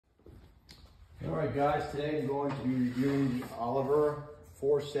All right, guys, today I'm going to be reviewing the Oliver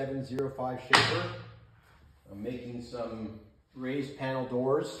 4705 shaper. I'm making some raised panel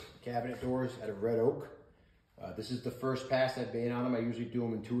doors, cabinet doors out of red oak. This is the first pass I've made on them. I usually do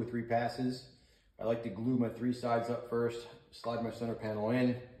them in 2 or 3 passes. I like to glue my 3 sides up first, slide my center panel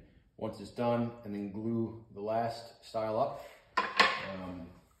in once it's done, and then glue the last style up.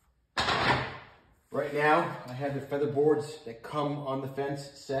 Right now, I have the feather boards that come on the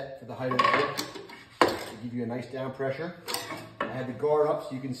fence set for the height of the oak to give you a nice down pressure. I have the guard up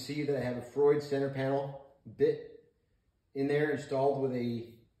so you can see that I have a Freud center panel bit in there installed with a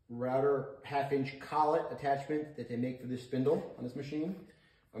router 1/2-inch collet attachment that they make for this spindle on this machine.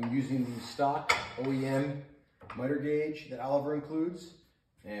 I'm using the stock OEM miter gauge that Oliver includes.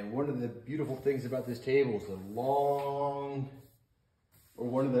 And one of the beautiful things about this table is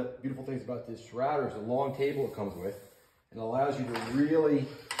one of the beautiful things about this router is the long table it comes with, and allows you to really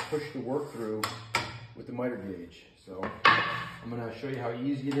push the work through with the miter gauge. So I'm going to show you how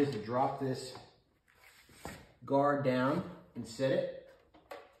easy it is to drop this guard down and set it.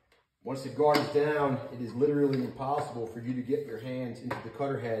 Once the guard is down, it is literally impossible for you to get your hands into the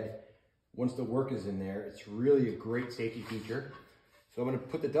cutter head once the work is in there. It's really a great safety feature. So I'm going to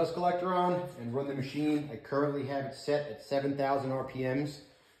put the dust collector on and run the machine. I currently have it set at 7,000 RPMs.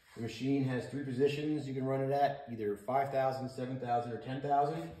 The machine has 3 positions you can run it at, either 5,000, 7,000, or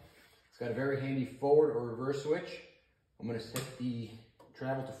 10,000. It's got a very handy forward or reverse switch. I'm going to set the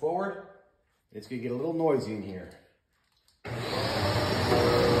travel to forward. It's going to get a little noisy in here.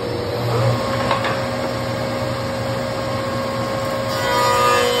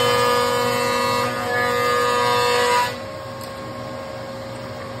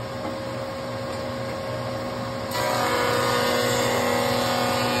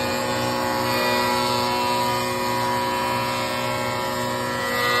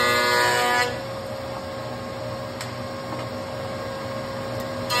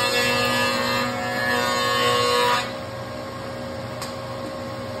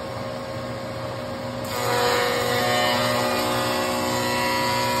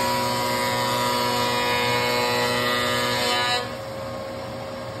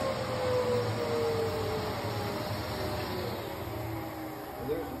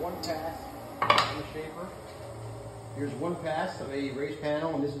 There's one pass on the shaper. Here's one pass of a raised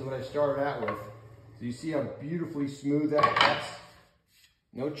panel, and this is what I started out with. So you see how beautifully smooth that cuts.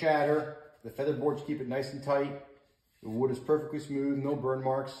 No chatter. The feather boards keep it nice and tight. The wood is perfectly smooth, no burn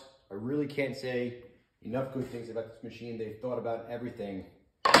marks. I really can't say enough good things about this machine. They've thought about everything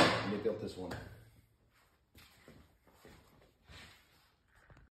when they built this one.